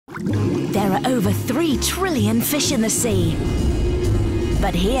There are over 3 trillion fish in the sea.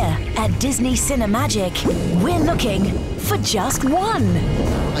 But here at Disney Cinemagic, we're looking for just one.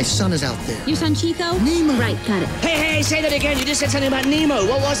 My son is out there. Your son Chico? Nemo. Right, got it. Hey, say that again. You just said something about Nemo.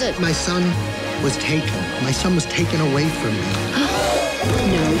 What was it? My son was taken. My son was taken away from me.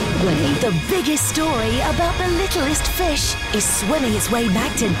 No way. The biggest story about the littlest fish is swimming its way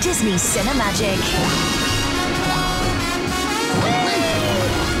back to Disney Cinemagic.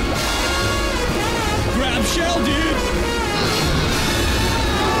 Grab shell, dude!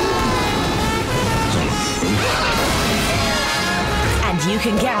 And you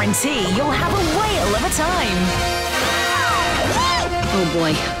can guarantee you'll have a whale of a time. Oh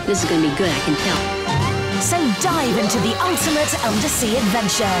boy, this is gonna be good, I can tell. So dive into the ultimate undersea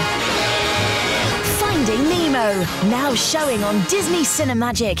adventure. Finding Nemo, now showing on Disney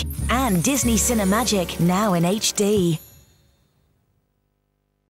Cinemagic and Disney Cinemagic now in HD.